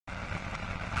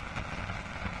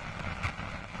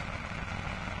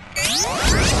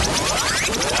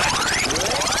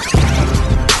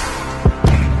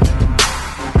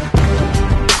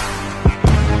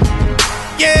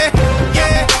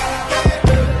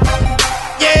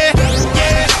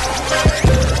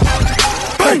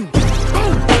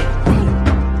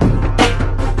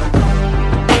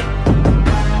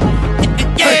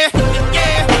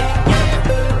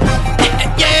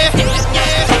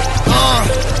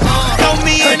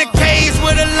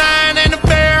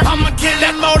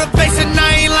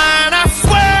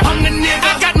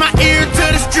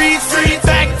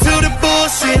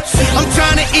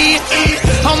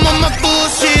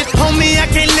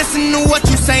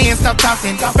saying, stop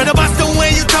talking. Better watch the way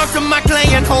you talk to my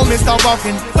client, homie, start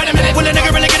walking. Wait a minute, will a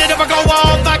nigga really get it if I go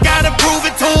off? I gotta prove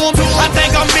it to him. I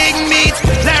think I'm big meat,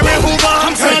 Larry Hoover.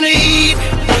 I'm trying to eat,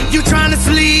 you trying to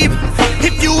sleep.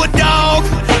 If you a dog,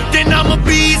 then I'm a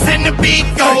beast and the beat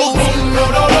goes.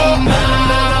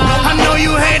 I know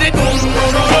you hate it.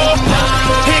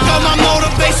 Here go my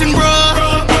motivation,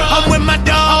 bruh. I'm with my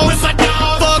dogs. Fuck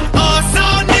us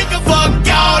all, nigga. Fuck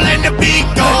y'all and the beat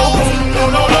goes.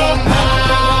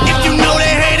 If you know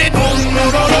they hate it,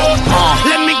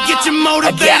 let me get you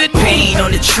motivated. I got pain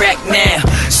on the track now,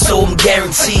 so I'm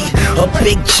guaranteed a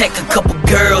big check, a couple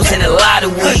girls, and a lot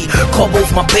of weed. Call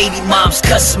both my baby moms,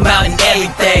 cuss them out and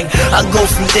everything. I go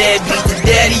from deadbeat to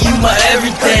daddy, you my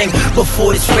everything.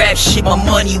 Before this rap shit, my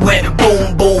money went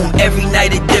boom, boom. Every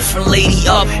night a different lady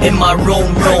up in my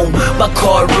room. My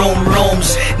car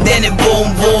rooms, then it boom,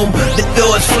 boom. The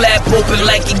doors flap open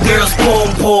like a girl's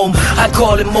boom. I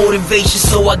call it motivation,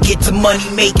 so I get to money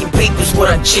making papers. What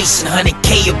I'm chasing,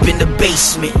 100K up in the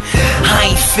basement.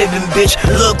 I ain't fibbing, bitch,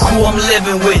 look who I'm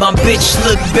living with. My bitch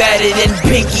look better than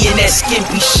Pinky and that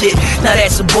skimpy shit. Now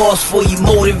that's a boss for you,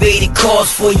 motivated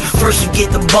cause for you. First you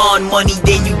get the bond money,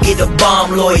 then you get a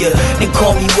bomb lawyer. Then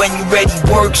call me when you ready,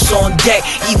 works on deck.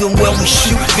 Even when we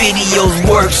shoot videos,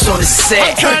 works on the set.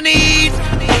 I'm trying to eat,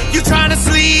 you trying to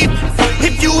sleep.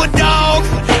 If you a dog,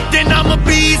 then I'm a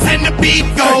beast and the beat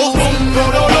goes.